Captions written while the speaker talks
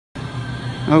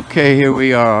Okay, here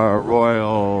we are,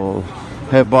 Royal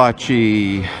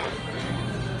Hibachi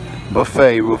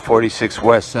Buffet, Route 46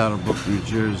 West, Saddlebrook, New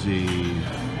Jersey.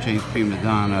 James Prima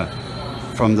Donna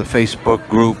from the Facebook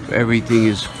group. Everything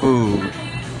is food.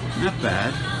 Not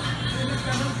bad.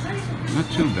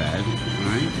 Not too bad,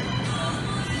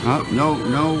 right?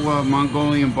 No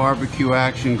Mongolian barbecue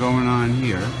action going on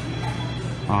here.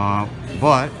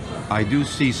 But I do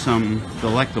see some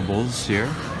delectables here.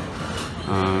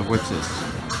 What's this?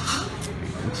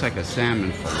 Looks like a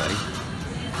salmon fillet.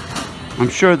 I'm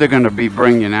sure they're going to be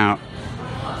bringing out.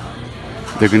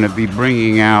 They're going to be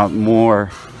bringing out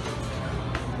more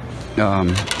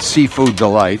seafood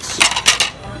delights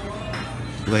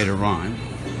later on.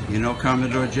 You know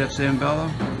Commodore Jeff Zambello?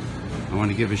 I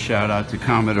want to give a shout out to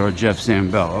Commodore Jeff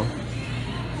Zambello.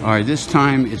 All right, this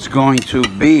time it's going to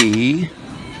be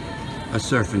a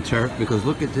surf and turf because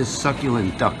look at this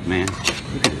succulent duck, man.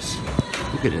 Look at this.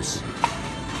 Look at this.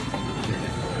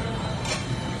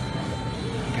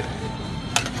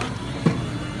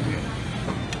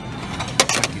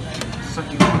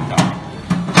 Succulent duck.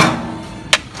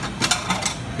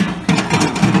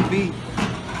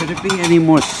 Could it be any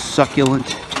more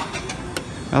succulent?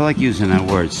 I like using that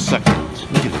word, succulent.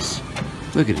 Look at this.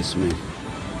 Look at this, man.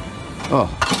 Oh.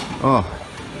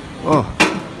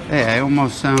 Hey, I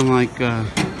almost sound like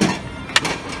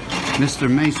Mr.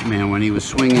 Mace Man when he was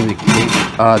swinging the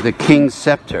King's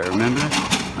Scepter. Remember that?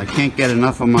 I can't get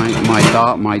enough of my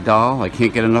doll. I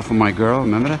can't get enough of my girl.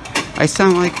 Remember that? I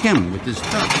sound like him with this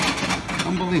duck.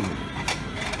 Unbelievable.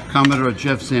 Commodore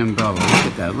Jeff Zambello. Look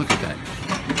at that. Look at that.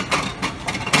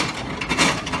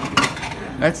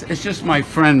 It's just my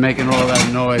friend making all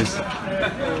that noise.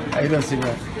 He doesn't see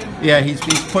that. Yeah, he's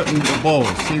putting the bowls.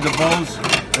 See the bowls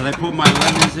that I put my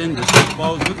lemons in? The soup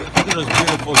bowls. Look at those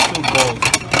beautiful soup bowls.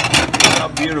 Look how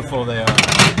beautiful they are.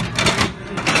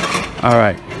 All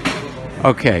right.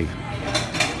 Okay.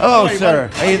 Hello, sir.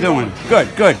 How you doing? Good.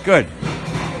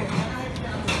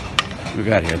 We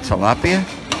got here tilapia.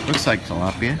 Looks like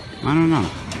tilapia. I don't know.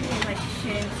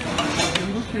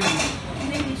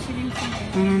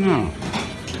 I don't know.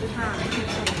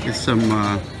 Get some.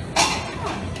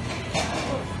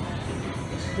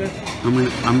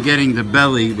 I'm getting the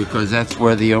belly because that's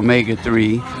where the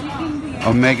omega-3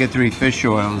 fish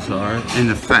oils are and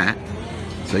the fat.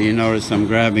 So you notice I'm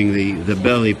grabbing the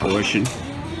belly portion.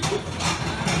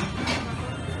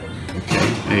 Okay,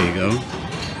 there you go.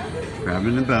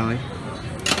 Grabbing the belly.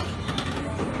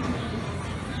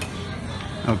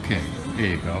 Okay, there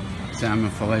you go. Salmon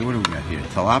fillet. What do we got here?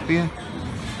 Tilapia?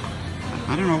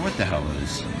 I don't know what the hell it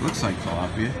is. Looks like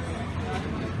tilapia.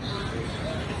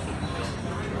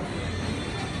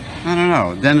 I don't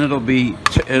know. Then it'll be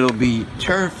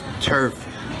turf,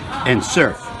 and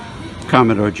surf.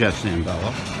 Commodore Jeff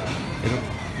Zambello.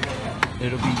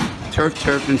 It'll be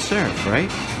turf, and surf,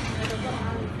 right?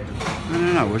 I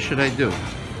don't know. What should I do?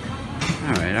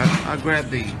 All right, I'll grab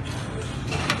the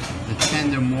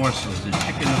tender morsels, the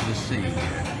chicken of the sea.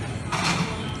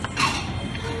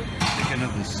 Chicken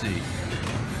of the sea.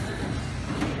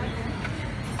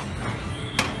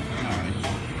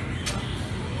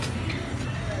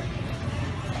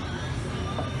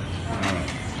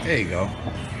 There you go.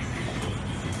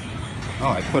 Oh,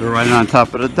 I put it right on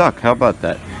top of the duck. How about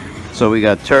that? So we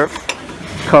got turf,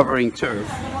 covering turf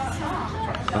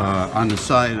on the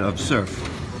side of surf.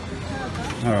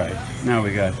 All right, now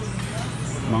we got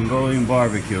Mongolian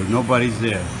barbecue. Nobody's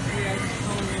there.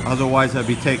 Otherwise, I'd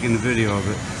be taking the video of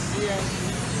it.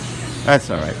 That's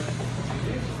all right.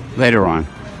 Later on.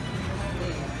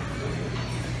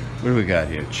 What do we got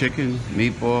here? Chicken,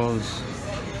 meatballs.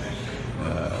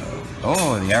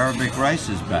 Oh, the Arabic rice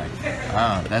is back.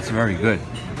 Ah, that's very good.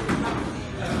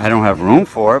 I don't have room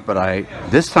for it, but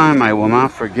this time I will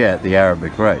not forget the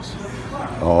Arabic rice.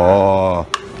 Oh,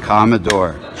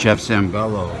 Commodore Jeff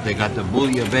Zambello. They got the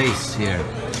bouillabaisse here.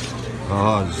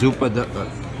 Oh,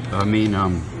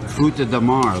 fruta de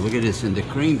mar. Look at this in the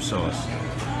cream sauce.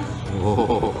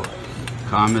 Oh,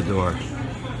 Commodore.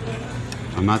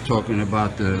 I'm not talking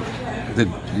about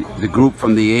the group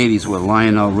from the 80s with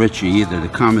Lionel Richie either, the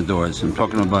Commodores. I'm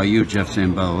talking about you, Jeff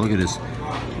Zambello. Look at this.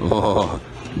 Oh,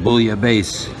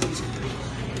 bouillabaisse.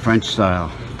 French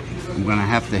style. I'm going to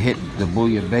have to hit the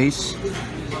bouillabaisse.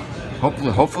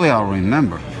 Hopefully I'll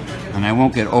remember and I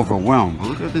won't get overwhelmed. But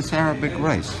look at this Arabic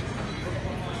rice.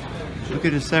 Look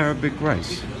at this Arabic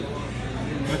rice.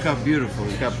 Look how beautiful.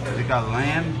 It got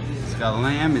lamb. It's got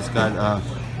lamb. It's got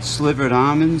slivered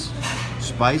almonds.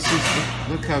 Spices.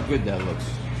 Look how good that looks.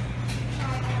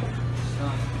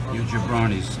 You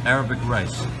jabronis. Arabic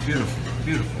rice. Beautiful.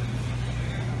 Beautiful.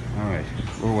 All right.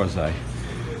 Where was I?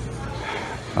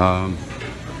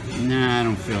 Nah, I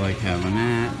don't feel like having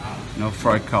that. No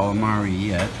fried calamari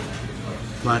yet.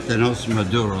 Platanos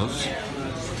maduros,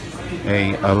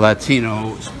 a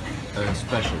Latino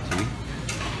specialty.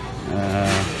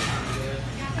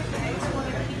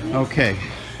 Okay,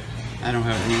 I don't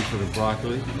have room for the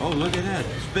broccoli. Oh, look at that,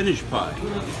 spinach pie.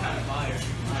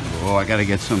 Oh, I gotta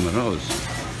get some of those.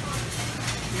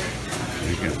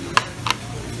 There you go.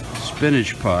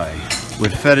 Spinach pie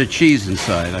with feta cheese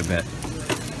inside, I bet.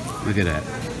 Look at that,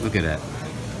 look at that.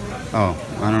 Oh,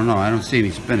 I don't know, I don't see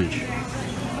any spinach.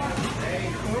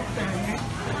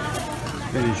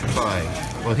 Spinach pie.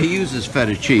 Well, he uses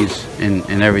feta cheese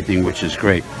in everything, which is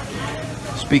great.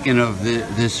 Speaking of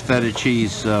this feta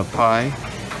cheese pie,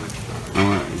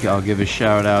 I'll give a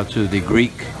shout out to the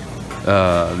Greek,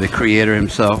 the creator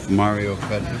himself, Mario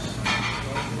Petrus.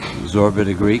 Zorba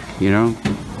the Greek, you know.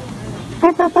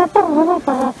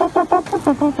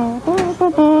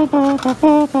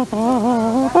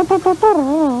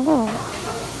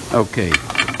 Okay,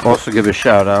 also give a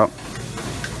shout out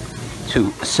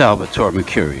to Salvatore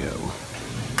Mercurio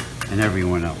and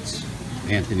everyone else.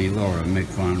 Anthony Laura, Mick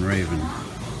Von Raven.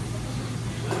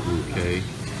 Okay.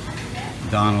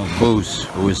 Donald Booth,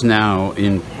 who is now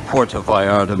in Puerto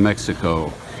Vallarta,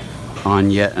 Mexico,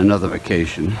 on yet another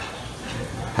vacation.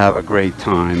 Have a great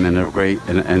time and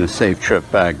a safe trip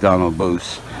back, Donald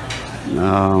Booth.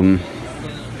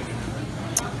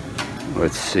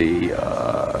 Let's see.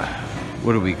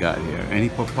 What do we got here? Any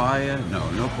papaya? No,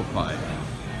 no papaya.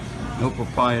 No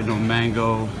papaya, no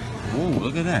mango. Oh,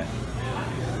 look at that.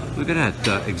 Look at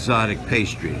that exotic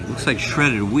pastry. It looks like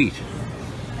shredded wheat.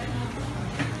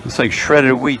 It's like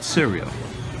shredded wheat cereal.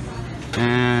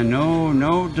 And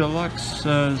no deluxe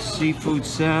seafood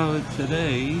salad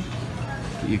today.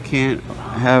 You can't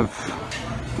have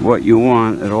what you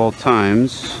want at all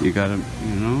times. You gotta,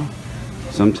 you know,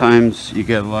 sometimes you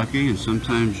get lucky and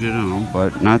sometimes you don't,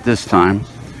 but not this time.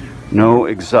 No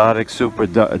exotic super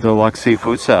deluxe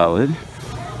seafood salad.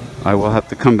 I will have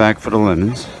to come back for the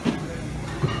lemons.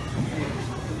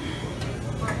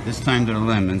 This time they're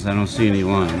lemons. I don't see any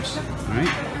limes. All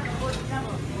right.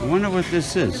 I wonder what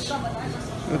this is.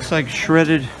 Looks like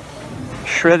shredded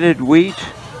wheat,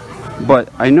 but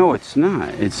I know it's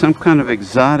not. It's some kind of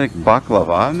exotic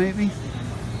baklava, maybe?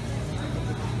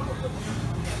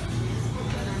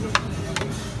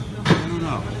 I don't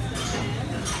know.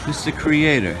 This is the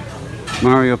creator,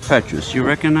 Mario Petrus. You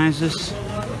recognize this?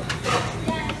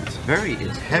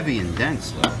 It's heavy and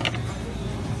dense though.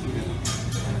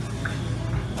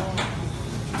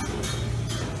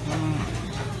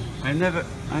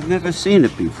 I've never seen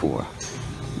it before.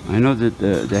 I know that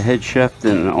the head chef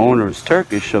and the owner is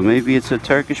Turkish, so maybe it's a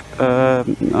Turkish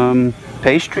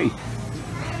pastry.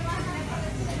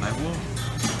 I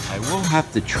will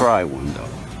have to try one though.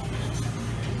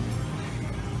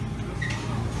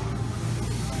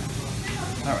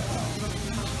 All right.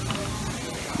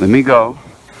 Let me go.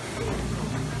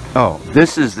 Oh,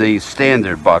 this is the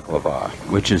standard baklava,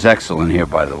 which is excellent here,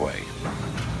 by the way.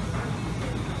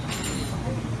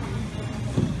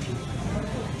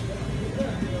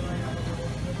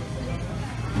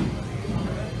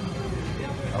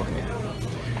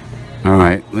 All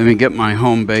right, let me get my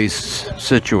home base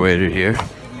situated here.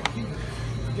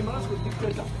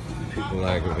 People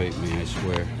aggravate me, I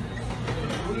swear.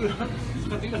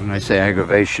 When I say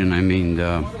aggravation, I mean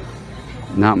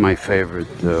not my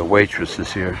favorite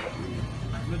waitresses here.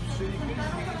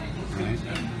 Right.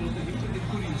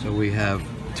 So we have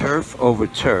turf over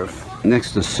turf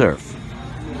next to surf.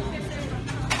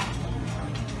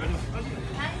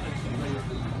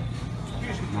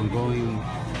 Mongolian.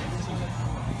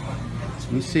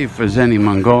 Let me see if there's any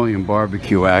Mongolian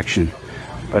barbecue action.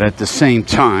 But at the same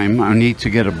time, I need to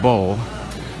get a bowl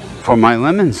for my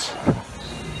lemons.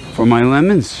 For my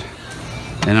lemons.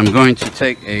 And I'm going to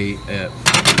take I'm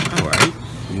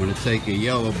going to take a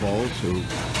yellow bowl to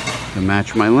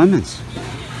match my lemons.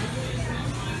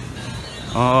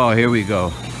 Oh, here we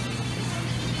go.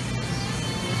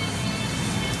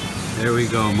 There we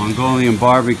go. Mongolian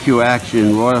barbecue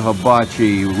action, Royal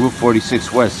Hibachi, Route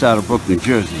 46 West, Saddlebrook, New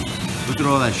Jersey. Look at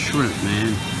all that shrimp,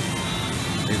 man.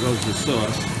 There goes the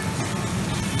sauce.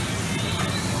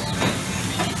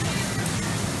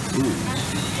 Ooh.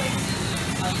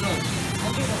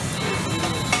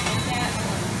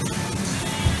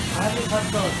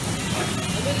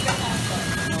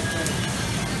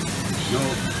 No.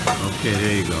 Okay,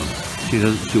 there you go.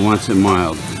 She wants it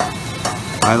mild.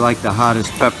 I like the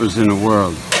hottest peppers in the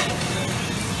world.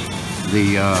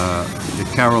 The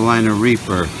Carolina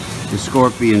Reaper, the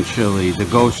Scorpion chili, the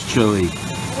Ghost chili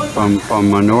from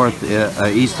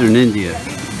eastern India.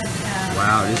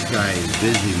 Wow, this guy is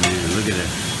busy, man. Look at it.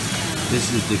 This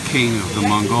is the king of the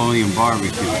Mongolian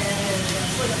barbecue.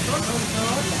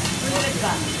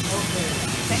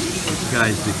 This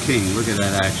guy's the king. Look at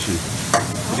that action.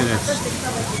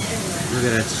 Look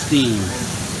at that steam.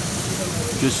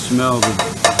 Just smell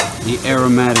the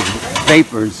aromatic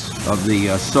vapors of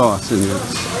the sauce and the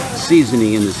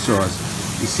seasoning in the sauce.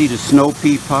 You see the snow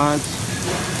pea pods?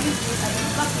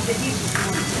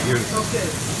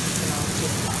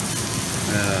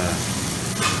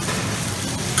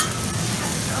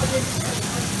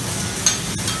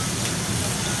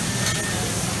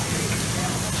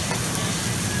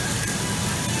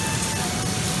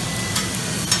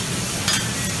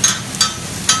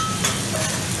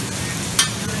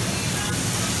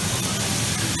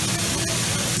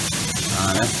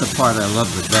 That's the part I love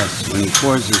the best, when he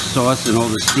pours his sauce and all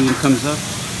the steam comes up.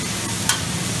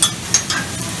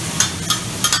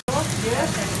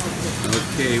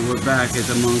 Okay, we're back at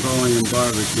the Mongolian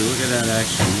barbecue. Look at that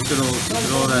action. Look at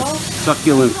all that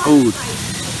succulent food.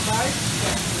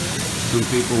 Some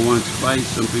people want spice,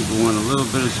 some people want a little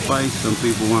bit of spice, some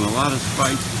people want a lot of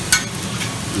spice.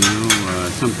 You know,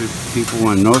 some people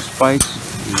want no spice,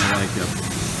 you know, like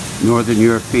Northern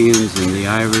Europeans and the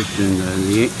Irish and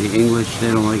the English,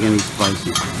 they don't like any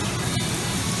spices.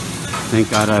 Thank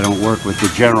God I don't work with the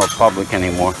general public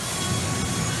anymore.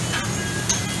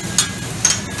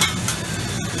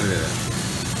 Look at that.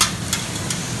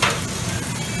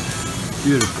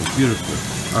 Beautiful, beautiful.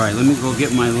 All right, let me go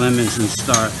get my lemons and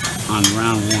start on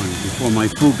round one before my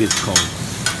food gets cold.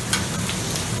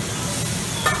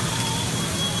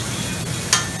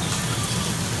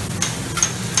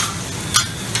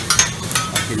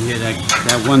 You can hear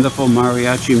that wonderful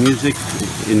mariachi music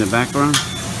in the background.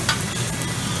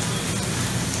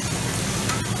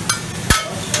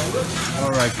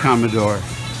 All right, Commodore.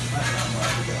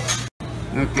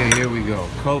 Okay, here we go.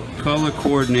 Color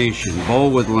coordination.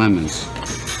 Bowl with lemons.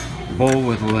 Bowl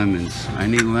with lemons. I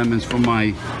need lemons for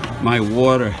my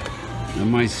water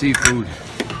and my seafood.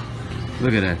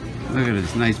 Look at that. Look at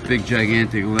this nice big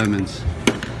gigantic lemons.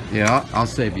 Yeah, I'll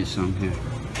save you some here.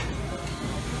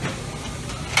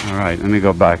 All right, let me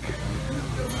go back.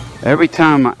 Every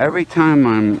time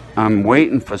I'm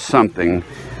waiting for something,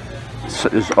 so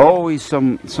there's always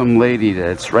some lady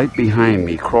that's right behind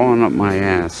me, crawling up my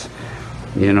ass.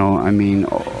 You know, I mean,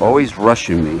 always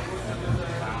rushing me.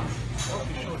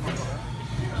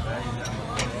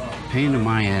 Pain in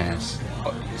my ass.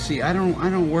 See, I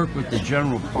don't work with the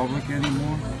general public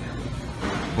anymore,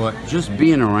 but just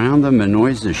being around them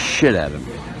annoys the shit out of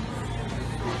me.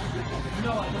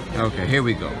 Okay, here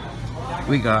we go.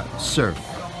 We got surf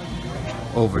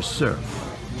over surf.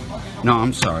 No,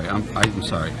 I'm sorry. I'm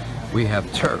sorry. We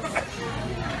have turf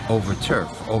over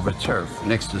turf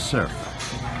next to surf.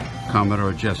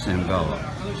 Commodore Jeff Zambello.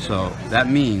 So that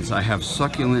means I have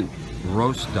succulent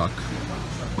roast duck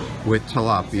with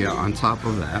tilapia on top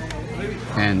of that,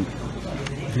 and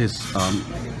this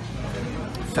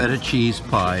feta cheese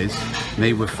pies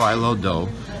made with phyllo dough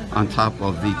on top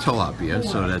of the tilapia.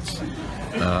 So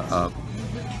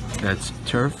that's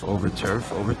turf over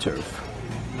turf over turf,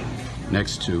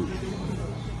 next to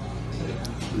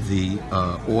the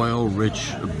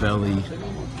oil-rich belly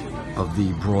of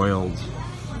the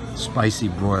spicy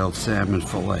broiled salmon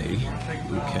fillet.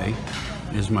 Okay,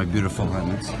 here's my beautiful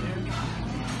lemons.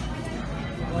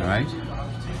 All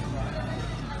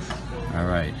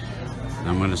right.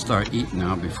 I'm going to start eating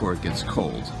now before it gets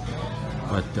cold.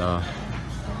 But I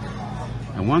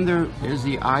wonder, there's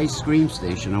the ice cream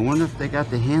station. I wonder if they got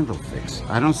the handle fixed.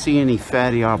 I don't see any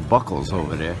fatty arbuckles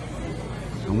over there.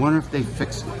 I wonder if they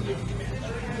fixed it.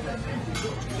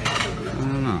 I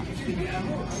don't know.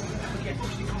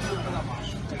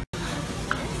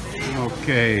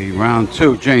 Okay, round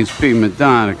two. James P.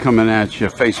 Madonna coming at you.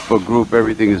 Facebook group,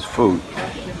 everything is food.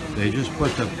 They just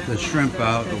put the shrimp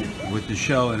out with the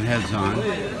shell and heads on.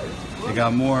 They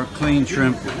got more clean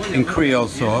shrimp in Creole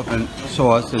sauce, and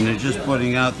they're just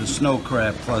putting out the snow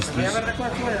crab clusters.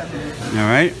 All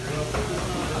right.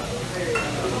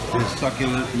 And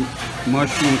succulent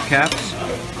mushroom caps.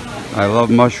 I love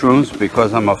mushrooms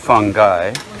because I'm a fun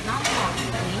guy.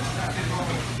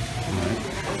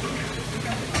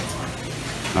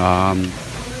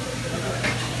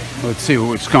 Let's see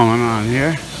what's going on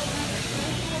here.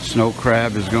 Snow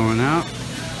crab is going out.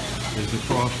 There's the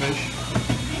crawfish.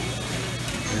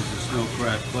 There's the snow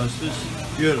crab clusters.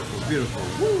 Beautiful, beautiful.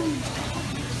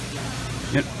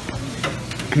 Yep.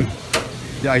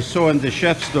 I saw in the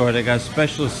chef store they got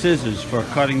special scissors for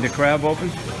cutting the crab open.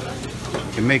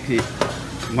 It can make it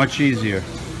much easier.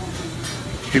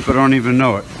 People don't even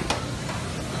know it.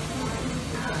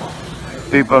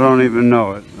 People don't even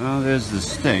know it. Well, there's the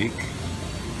steak.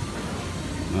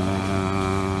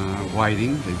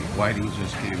 Whiting. The whiting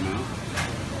just came out.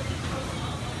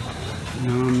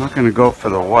 No, I'm not going to go for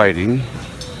the whiting.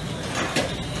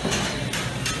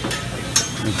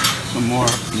 There's some more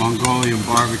Mongolian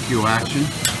barbecue action.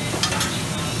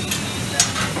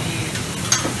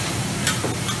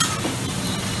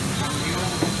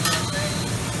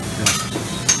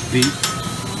 Beef,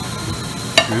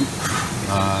 shrimp.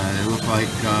 They look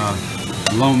like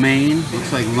lo mein.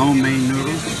 Looks like lo mein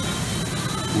noodles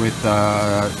with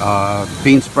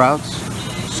bean sprouts,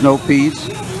 snow peas.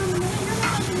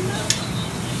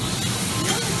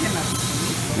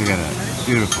 Look at that,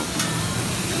 beautiful.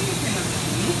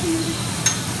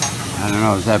 I don't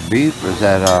know, is that beef or is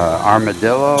that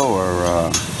armadillo or?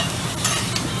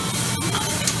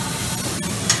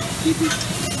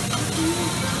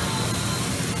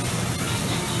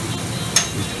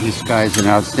 This guy's an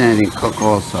outstanding cook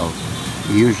also.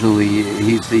 He's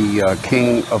the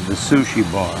king of the sushi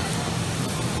bar.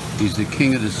 He's the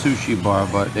king of the sushi bar,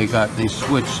 but they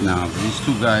switched now. These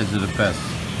two guys are the best.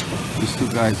 These two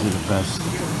guys are the best.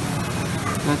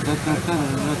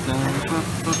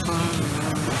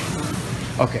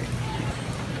 Okay.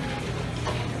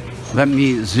 Let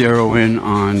me zero in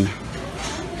on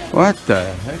what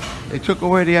the heck? They took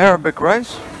away the Arabic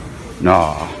rice?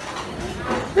 No.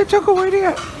 They took away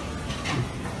the.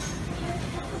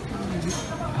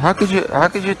 How could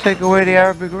you take away the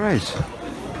Arabic rice?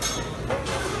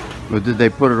 Or did they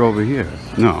put it over here?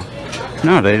 No,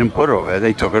 they didn't put it over there.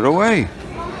 They took it away.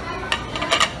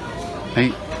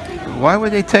 Hey, why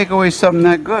would they take away something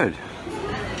that good?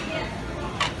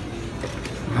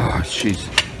 Oh, jeez.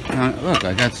 Look,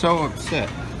 I got so upset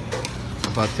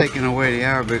about taking away the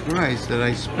Arabic rice that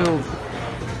I spilled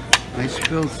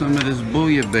some of this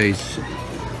bouillabaisse.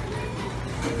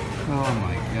 Oh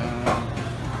my God.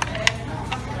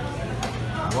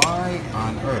 Why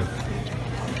on earth?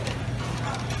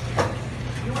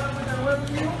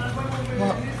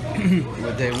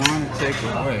 Would they want to take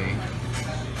away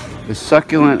the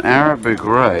succulent Arabic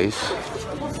rice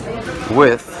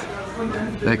with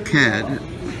the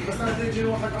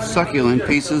succulent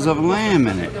pieces of lamb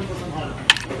in it?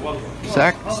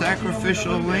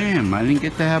 Sacrificial lamb. I didn't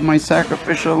get to have my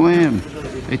sacrificial lamb.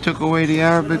 They took away the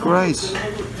Arabic rice.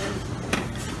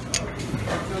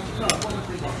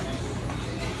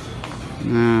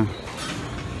 Nah.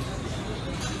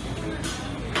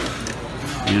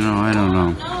 You know, I don't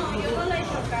know.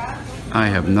 I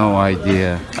have no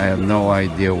idea. I have no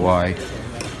idea why.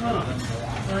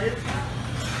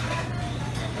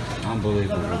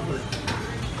 Unbelievable.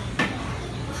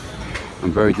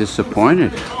 I'm very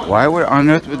disappointed. Why on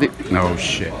earth would they? No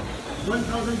shit.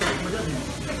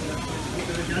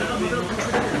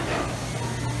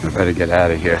 I better get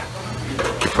out of here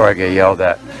before I get yelled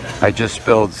at. I just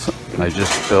spilled some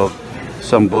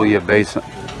bouillabaisse.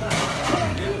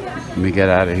 Let me get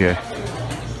out of here.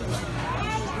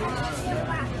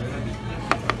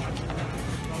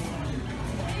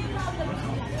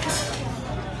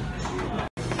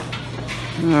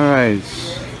 All right.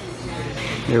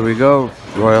 Here we go.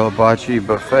 Royal Hibachi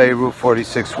Buffet, Route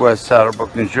 46 West,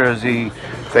 Saddlebrook, New Jersey.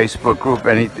 Facebook group.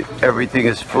 Everything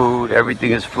is food.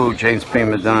 Everything is food. James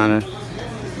Prima Donna.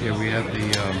 Here we have the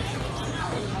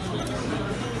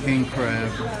king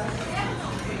crab,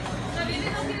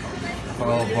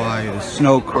 followed by the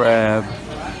snow crab,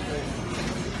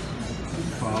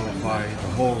 followed by the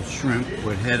whole shrimp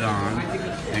with head on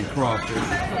and crawfish.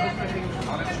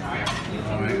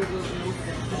 All right.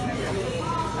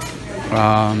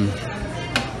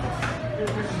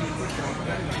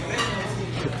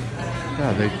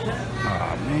 God,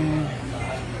 oh man,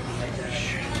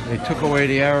 they took away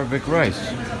the Arabic rice.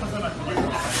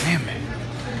 Damn it.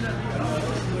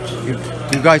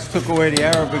 You guys took away the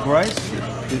Arabic rice?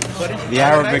 The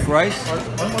Arabic rice?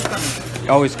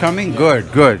 Oh, it's coming?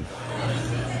 Good, good.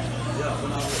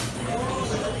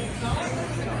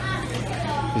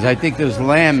 Because I think there's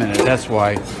lamb in it, that's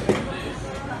why.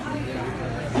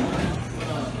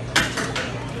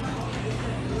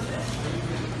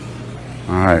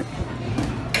 All right.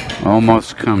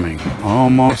 Almost coming.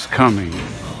 Almost coming.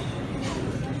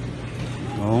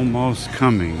 Almost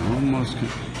coming. Almost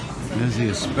coming. There's the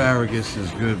asparagus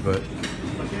is good, but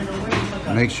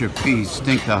makes your pee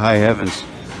stink to high heavens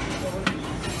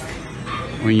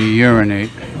when you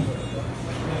urinate.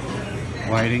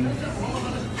 Whiting.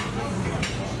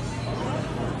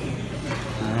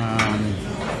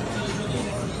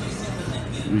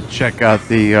 Let me check out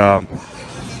the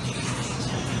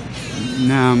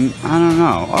no, I don't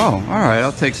know. Oh, all right,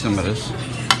 I'll take some of this.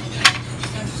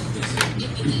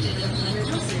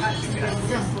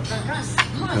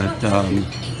 But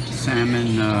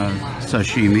salmon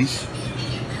sashimis.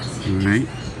 All right.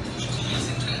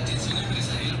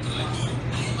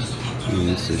 And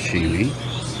the sashimi.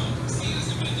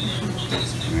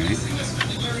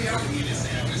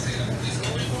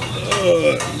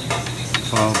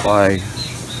 All right.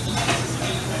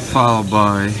 Followed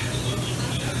by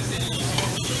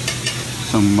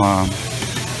some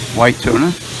white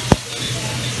tuna.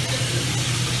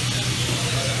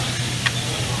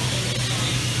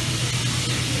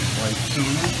 White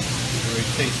tuna, very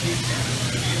tasty.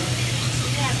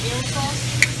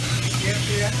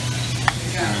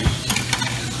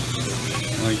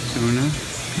 White tuna.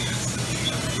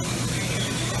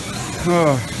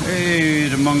 Oh, hey,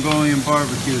 the Mongolian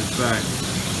barbecue is back.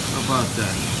 How about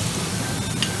that?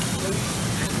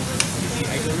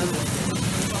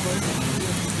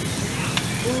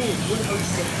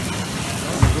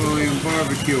 Mongolian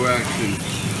barbecue action.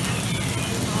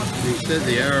 They said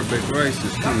the Arabic rice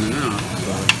is coming out,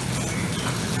 so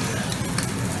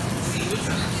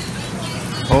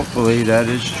hopefully that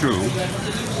is true.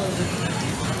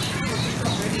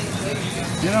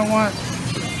 You know what?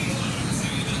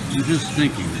 I'm just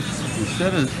thinking,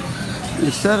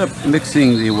 instead of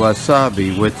mixing the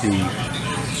wasabi with the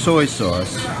soy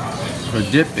sauce for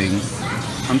dipping,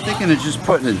 I'm thinking of just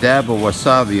putting a dab of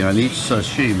wasabi on each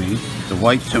sashimi, the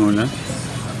white tuna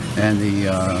and the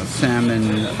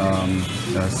salmon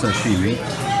sashimi,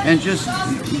 and just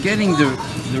getting the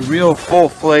real full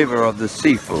flavor of the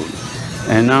seafood,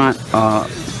 and not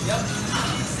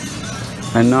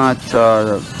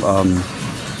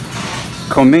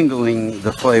commingling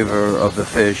the flavor of the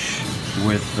fish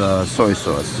with soy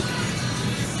sauce.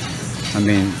 I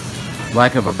mean,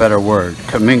 lack of a better word,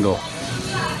 commingle,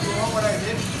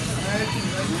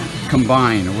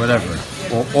 combine, or whatever,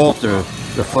 or alter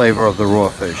the flavor of the raw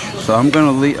fish. So I'm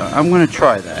gonna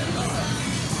try that.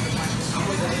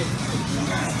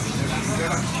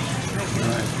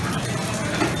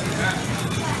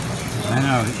 I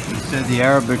know, he said the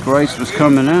Arabic rice was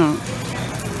coming out.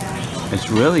 It's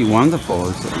really wonderful.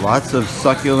 It's lots of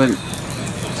succulent,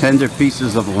 tender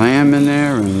pieces of lamb in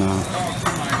there, and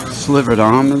slivered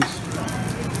almonds.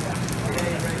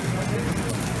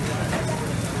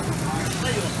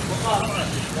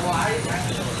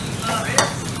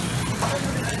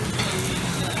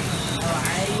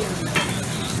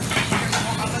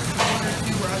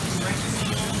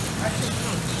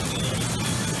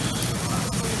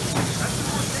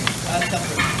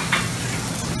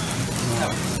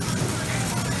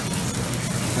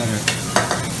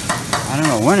 I don't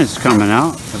know when it's coming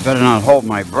out. I better not hold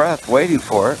my breath waiting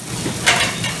for it.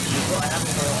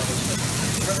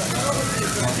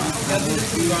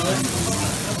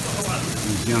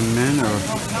 These young men are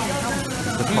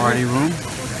at the party room.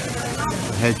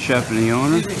 The head chef and the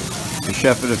owner. The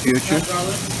chef of the future.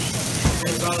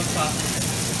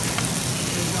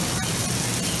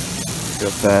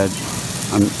 Feel bad.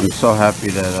 I'm so happy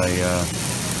that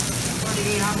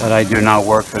I do not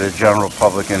work for the general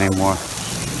public anymore.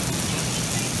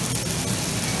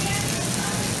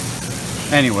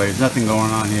 Anyway, there's nothing going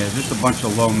on here. Just a bunch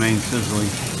of lo mein sizzling.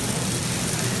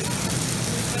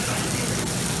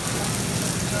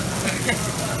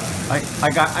 I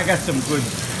got some good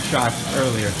shots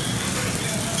earlier.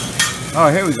 Oh,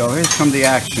 here we go. Here come the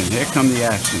action. Here come the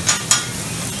action.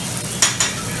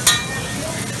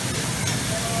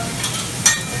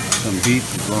 Some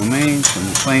beef lo mein,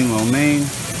 some plain lo mein.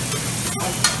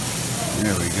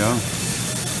 There we go.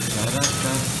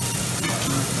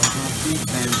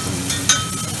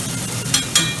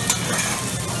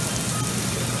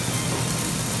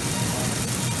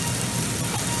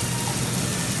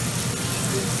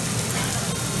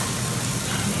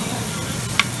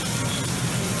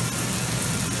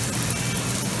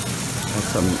 Got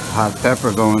some hot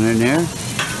pepper going in there.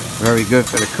 Very good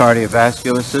for the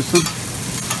cardiovascular system.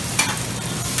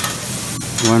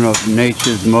 One of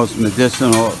nature's most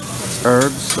medicinal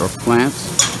herbs or plants,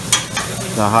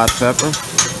 the hot pepper.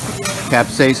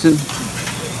 Capsaicin.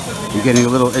 You're getting a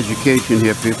little education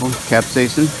here, people.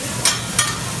 Capsaicin.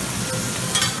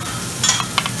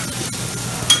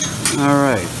 All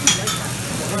right.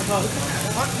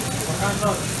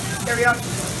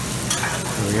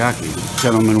 Teriyaki. This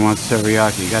gentleman wants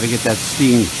teriyaki. Got to get that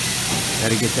steam.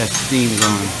 Got to get that steam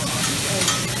going.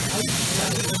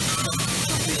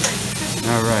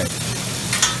 All right.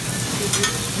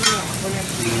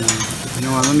 You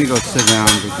know what? Let me go sit down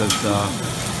because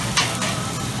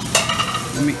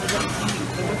let me.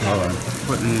 Hold on.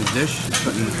 Putting in a dish.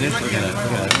 Putting in a dish. Look at it.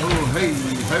 Look at it. Oh, hey,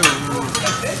 hey.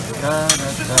 Da, da,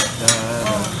 da, da, da.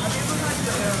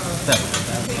 Da,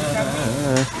 da,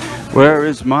 da, da. Where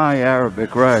is my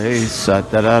Arabic rice? Da,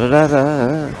 da, da, da,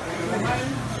 da.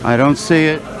 I don't see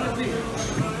it.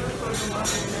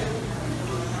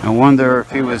 I wonder if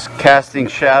he was casting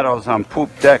shadows on poop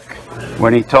deck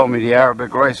when he told me the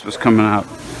Arabic rice was coming out.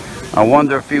 I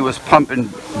wonder if he was pumping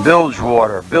bilge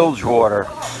water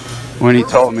when he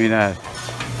told me that.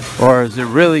 Or is it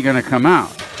really going to come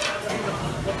out?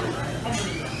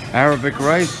 Arabic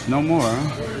rice? No more,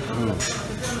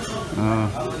 huh?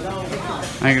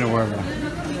 I ain't gonna worry about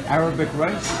it. Arabic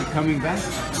rice coming back?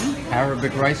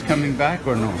 Arabic rice coming back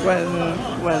or no?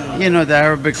 Well. You know the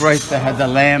Arabic rice that had the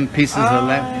lamb, pieces of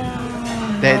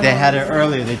lamb? They had it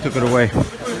earlier, they took it away.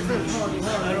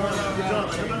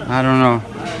 I don't know.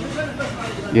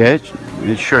 Yeah,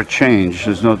 it sure changed.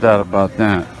 There's no doubt about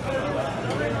that.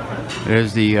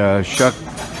 There's the shuck.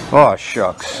 Oh,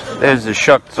 shucks. There's the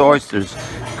shucked oysters.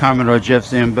 Commodore Jeff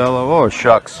Zambello. Oh,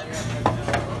 shucks.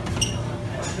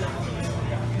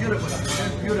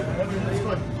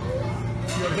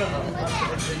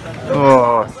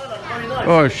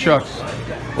 Oh, shucks.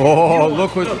 Oh,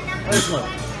 look what.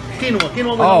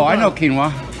 Quinoa. Oh, I know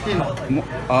quinoa.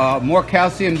 More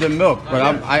calcium than milk, but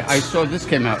I saw this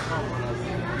came out.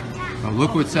 Oh,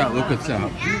 look what's out. Look what's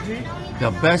out.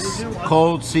 The best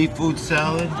cold seafood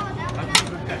salad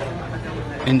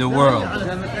in the world.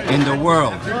 In the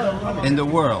world. In the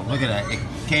world. Look at that. It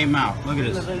came out. Look at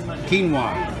this.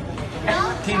 Quinoa.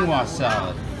 Quinoa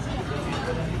salad.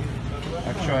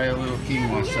 I'll try a little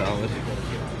quinoa salad.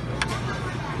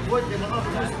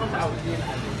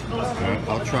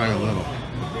 I'll try a little.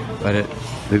 But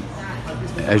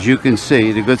as you can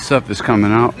see, the good stuff is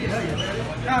coming out.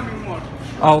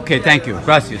 Oh, okay, thank you.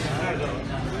 Gracias.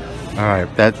 All right,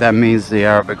 that means the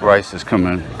Arabic rice is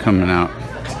coming out.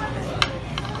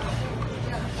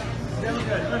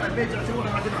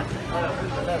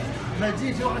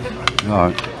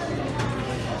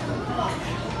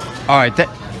 All right,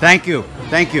 thank you.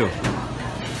 Thank you.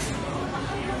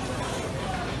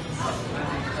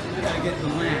 Gotta get the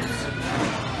lamps.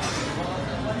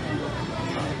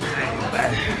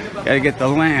 Gotta get the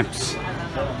lamps.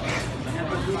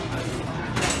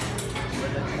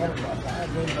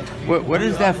 What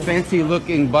is that fancy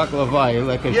looking baklava?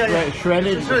 Like a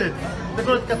shredded? They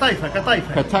call it kataifa.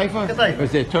 Kataifa?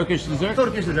 Is it Turkish dessert?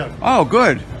 Turkish dessert. Oh,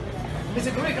 good. It's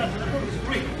a Greek.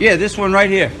 Yeah, this one right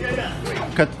here.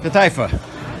 Kataifa.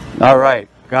 All right,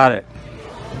 got it.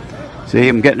 See,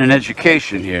 I'm getting an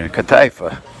education here.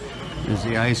 Kataifa. There's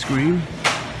the ice cream.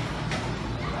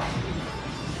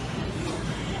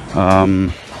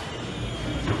 Well,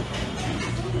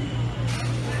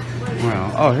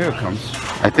 oh, here it comes.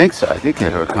 I think so. I think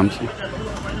here it comes.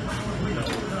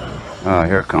 Oh,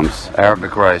 here it comes.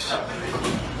 Arabic rice.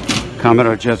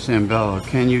 Commodore Jeff Zambello.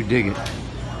 Can you dig it?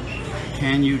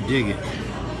 Can you dig it?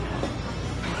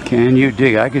 Can you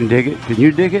dig it? I can dig it. Can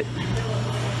you dig it?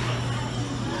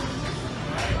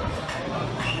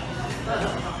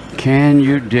 Can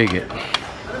you dig it?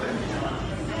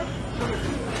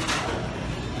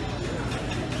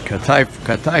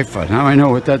 Kataifa. Now I know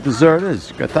what that dessert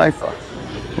is. Kataifa.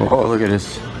 Oh, look at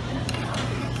this.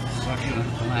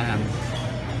 Succulent lamb.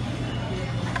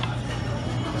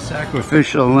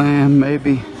 Sacrificial lamb,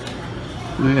 maybe.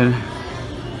 Look at it.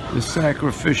 The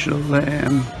sacrificial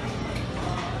lamb.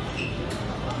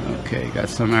 Okay, got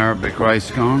some Arabic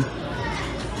rice going.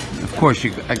 Of course,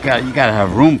 you gotta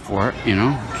have room for it, you know.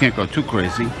 You can't go too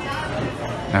crazy.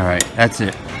 All right, that's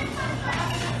it.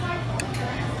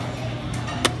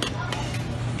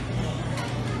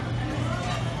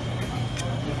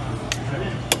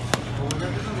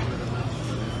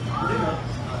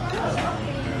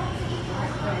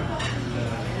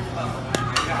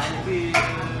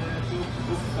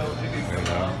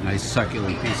 Nice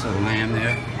succulent piece of lamb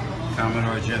there.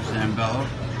 Commodore Jeff Zambello.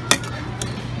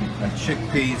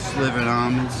 Chickpeas, slivered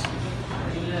almonds.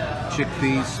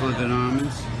 Chickpeas, slivered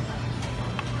almonds.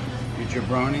 Your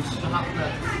jabronis.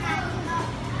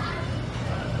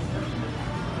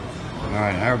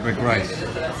 Alright, Arabic rice.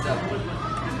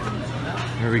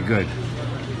 Very good.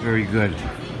 Very good.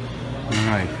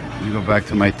 Alright, let me go back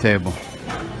to my table.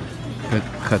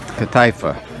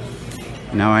 Kataifa.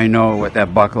 Now I know what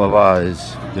that baklava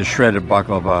is. The shredded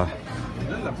baklava.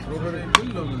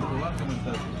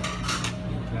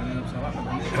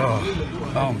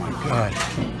 Oh my God!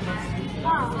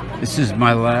 This is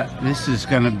This is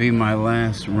gonna be my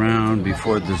last round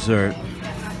before dessert.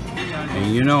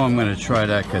 And you know I'm gonna try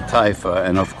that kataifa,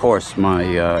 and of course my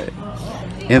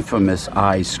infamous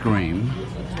ice cream.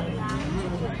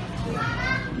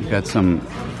 You got a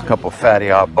couple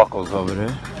fatty buckles over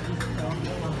there.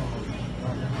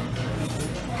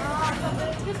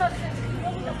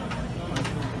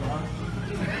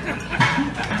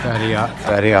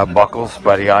 Fatty Buckles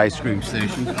by the ice cream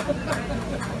station.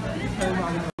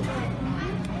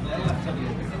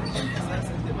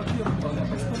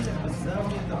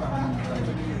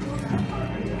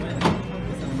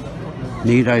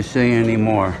 Need I say any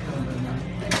more?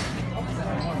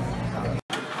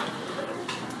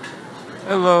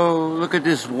 Hello, look at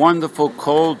this wonderful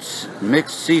cold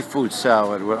mixed seafood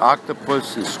salad with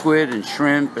octopus and squid and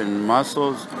shrimp and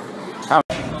mussels.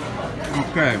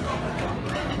 Okay,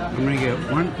 I'm gonna get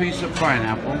one piece of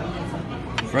pineapple,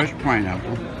 fresh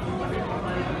pineapple.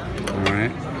 All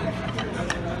right,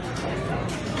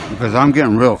 because I'm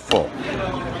getting real full.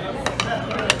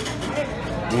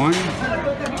 One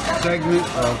segment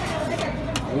of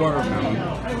watermelon,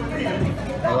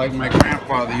 like my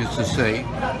grandfather used to say.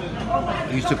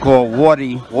 He used to call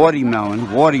warty melon.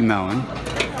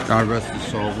 God rest his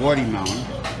soul, warty melon.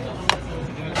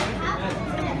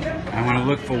 I'm gonna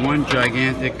look for one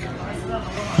gigantic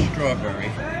strawberry.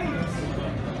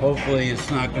 Hopefully it's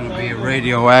not gonna be a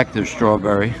radioactive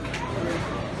strawberry.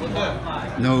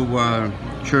 No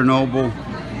Chernobyl,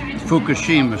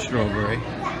 Fukushima strawberry.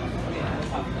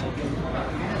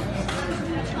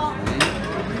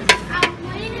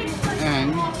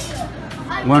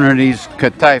 One of these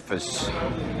catifas.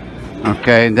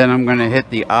 Okay, and then I'm gonna hit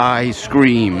the ice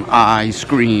cream.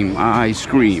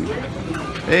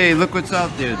 Hey, look what's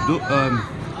out there.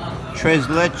 Tres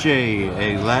leche,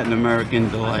 a Latin American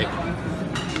delight.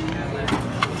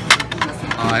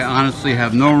 I honestly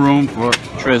have no room for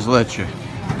tres leche.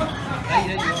 I'm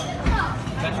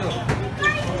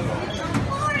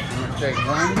gonna take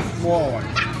one small one.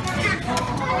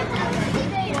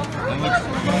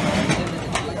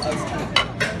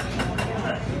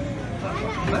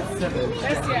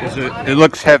 It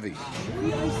looks heavy.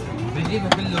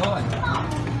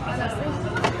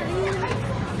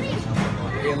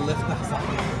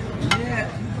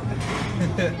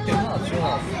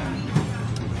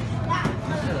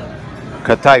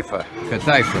 Catifa.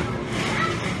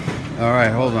 All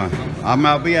right, hold on.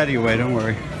 I'll be out of your way. Don't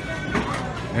worry.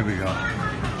 Here we go.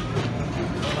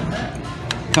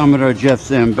 Commodore Jeff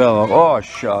Zambello. Oh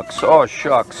shucks.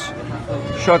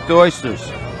 Shucked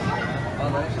oysters.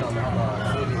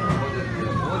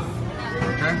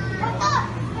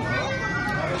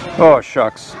 Oh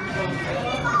shucks.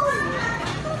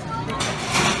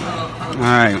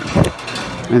 Alright.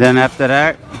 And then after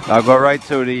that, I'll go right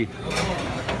to the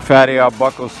Fatty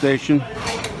Arbuckle station.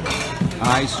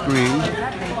 Ice cream.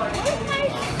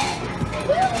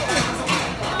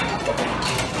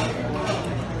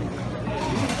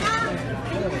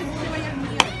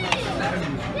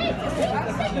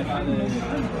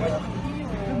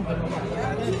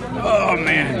 Oh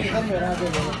man.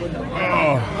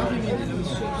 Oh.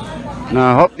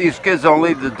 Now I hope these kids don't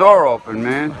leave the door open,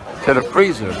 man, to the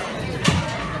freezer.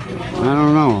 I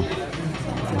don't know.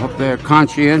 I hope they're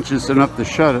conscientious enough to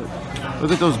shut it.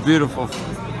 Look at those beautiful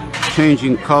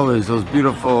changing colors, those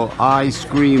beautiful ice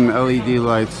cream LED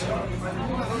lights.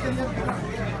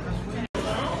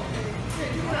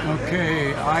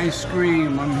 Okay, ice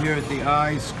cream. I'm here at the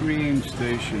ice cream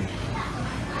station.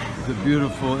 The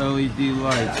beautiful LED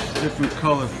lights, different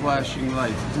color flashing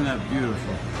lights. Isn't that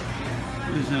beautiful?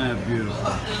 Isn't that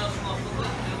beautiful?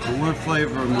 And what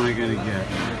flavor am I going to get?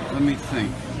 Let me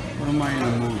think. What am I in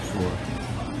the mood for?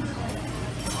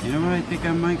 You know what I think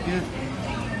I might get?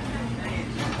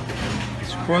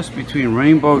 It's a cross between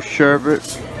rainbow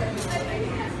sherbet.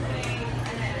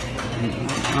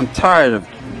 I'm tired of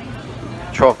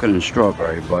chocolate and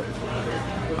strawberry, but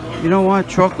you know what?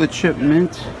 Chocolate chip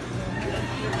mint.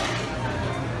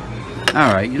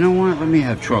 Alright, you know what? Let me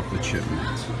have chocolate chip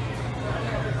mint.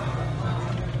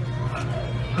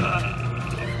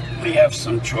 We have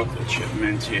some chocolate chip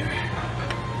mint here.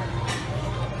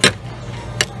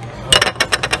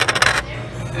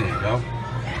 There you go.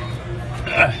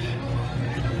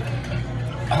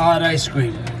 Hard ice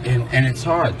cream. And it's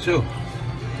hard too.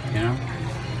 You know?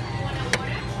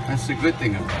 That's the good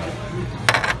thing about it.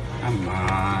 Come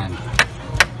on.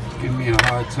 Give me a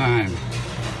hard time.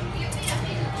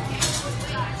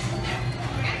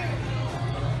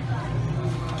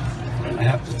 I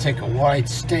have to take a wide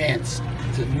stance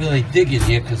to really dig in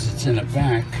here because it's in the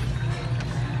back.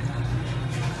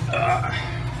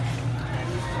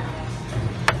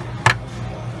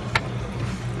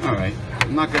 All right,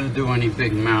 I'm not going to do any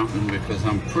big mountain because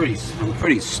I'm pretty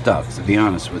stuffed, to be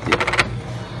honest with you.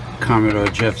 Commodore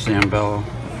Jeff Zambello.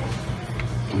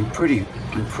 I'm pretty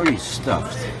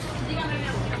stuffed.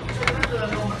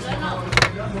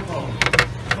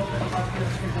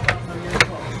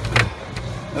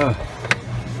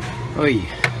 Oy.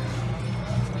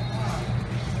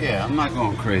 Yeah, I'm not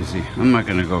going crazy. I'm not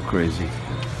gonna go crazy.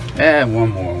 And one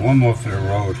more for the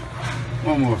road.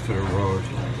 One more for the road.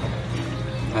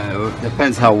 It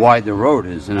depends how wide the road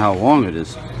is and how long it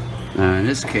is. In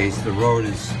this case, the road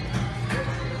is,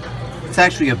 it's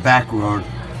actually a back road.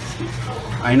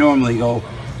 I normally go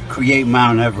create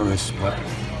Mount Everest, but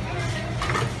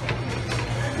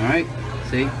all right.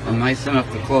 See, I'm nice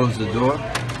enough to close the door.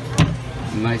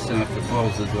 I'm nice enough to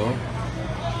close the door.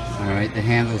 All right, the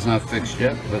handle's not fixed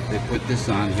yet, but they put this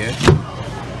on here.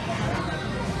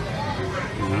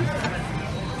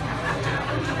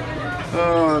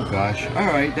 Oh gosh. All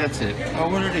right, that's it. Oh,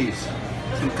 what are these?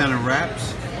 Some kind of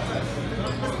wraps?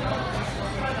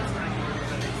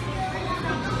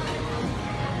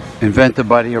 Invented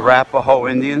by the Arapaho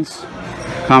Indians.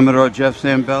 Commodore Jeff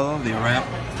Zambello, the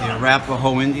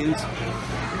Arapaho Indians.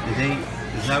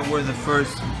 Is that where the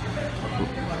first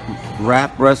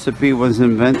wrap recipe was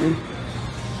invented?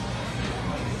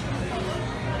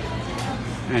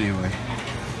 Anyway.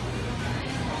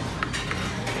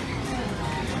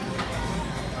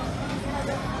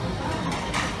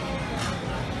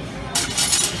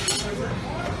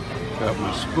 Got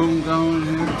my spoon going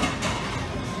here.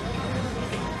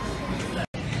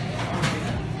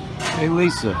 Hey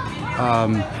Lisa,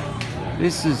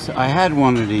 I had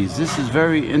one of these. This is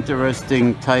very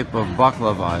interesting type of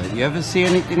baklava. You ever see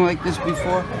anything like this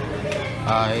before?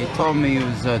 He told me it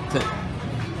was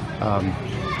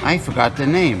I forgot the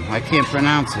name. I can't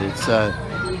pronounce it. It's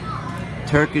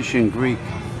Turkish and Greek.